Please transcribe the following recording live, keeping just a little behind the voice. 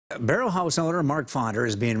Barrel House owner Mark Fonder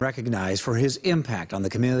is being recognized for his impact on the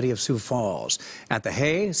community of Sioux Falls. At the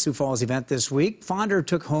Hay Sioux Falls event this week, Fonder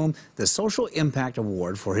took home the Social Impact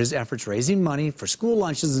Award for his efforts raising money for school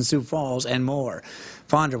lunches in Sioux Falls and more.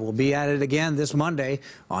 Fonder will be at it again this Monday.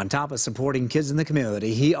 On top of supporting kids in the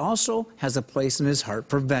community, he also has a place in his heart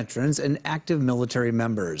for veterans and active military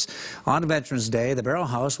members. On Veterans Day, the Barrel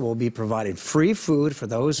House will be providing free food for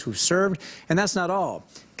those who served, and that's not all.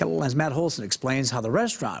 KELOLAND's Matt Holson explains how the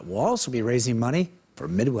restaurant will also be raising money for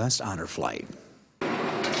Midwest Honor Flight.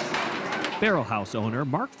 Barrel House owner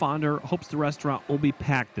Mark Fonder hopes the restaurant will be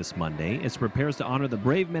packed this Monday as it prepares to honor the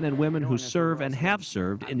brave men and women who serve and have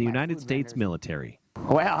served in the United States military.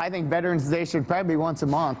 Well, I think Veterans Day should probably be once a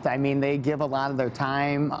month. I mean, they give a lot of their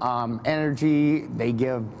time, energy, they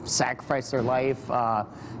sacrifice their life,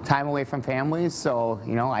 time away from families. So,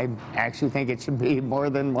 you know, I actually think it should be more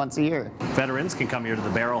than once a year. Veterans can come here to the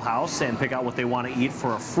Barrel House and pick out what they want to eat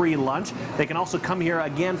for a free lunch. They can also come here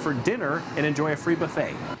again for dinner and enjoy a free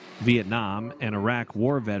buffet. Vietnam and Iraq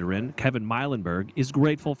war veteran Kevin Meilenberg is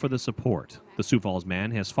grateful for the support. The Sioux Falls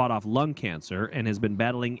man has fought off lung cancer and has been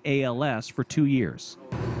battling ALS for 2 years.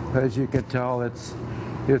 As you can tell, it's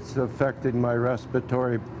affecting my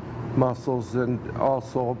respiratory muscles, and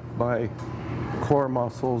also my core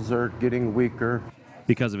muscles are getting weaker.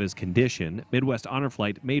 Because of his condition, Midwest Honor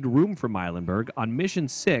Flight made room for Meilenberg on Mission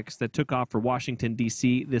 6 that took off for Washington,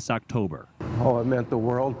 D.C. this October. Oh, it meant the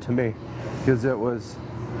world to me, because it was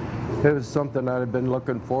something I had been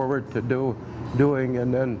looking forward to doing,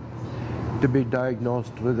 and then to be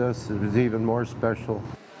diagnosed with this, it was even more special.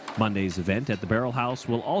 Monday's event at the Barrel House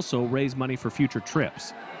will also raise money for future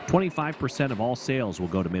trips. 25% of all sales will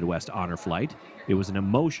go to Midwest Honor Flight. It was an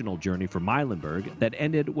emotional journey for Meilenberg that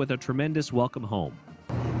ended with a tremendous welcome home.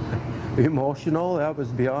 Emotional? That was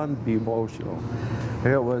beyond emotional.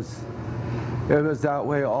 It was that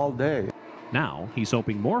way all day. Now, he's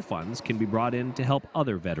hoping more funds can be brought in to help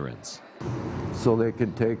other veterans. So they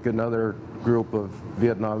can take another group of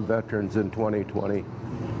Vietnam veterans in 2020,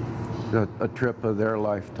 a trip of their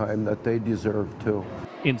lifetime that they deserve too.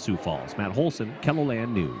 In Sioux Falls, Matt Holson,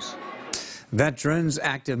 KELOLAND News. Veterans,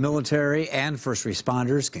 active military, and first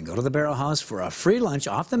responders can go to the Barrel House for a free lunch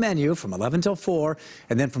off the menu from 11 till 4,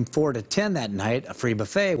 and then from 4 to 10 that night, a free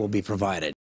buffet will be provided.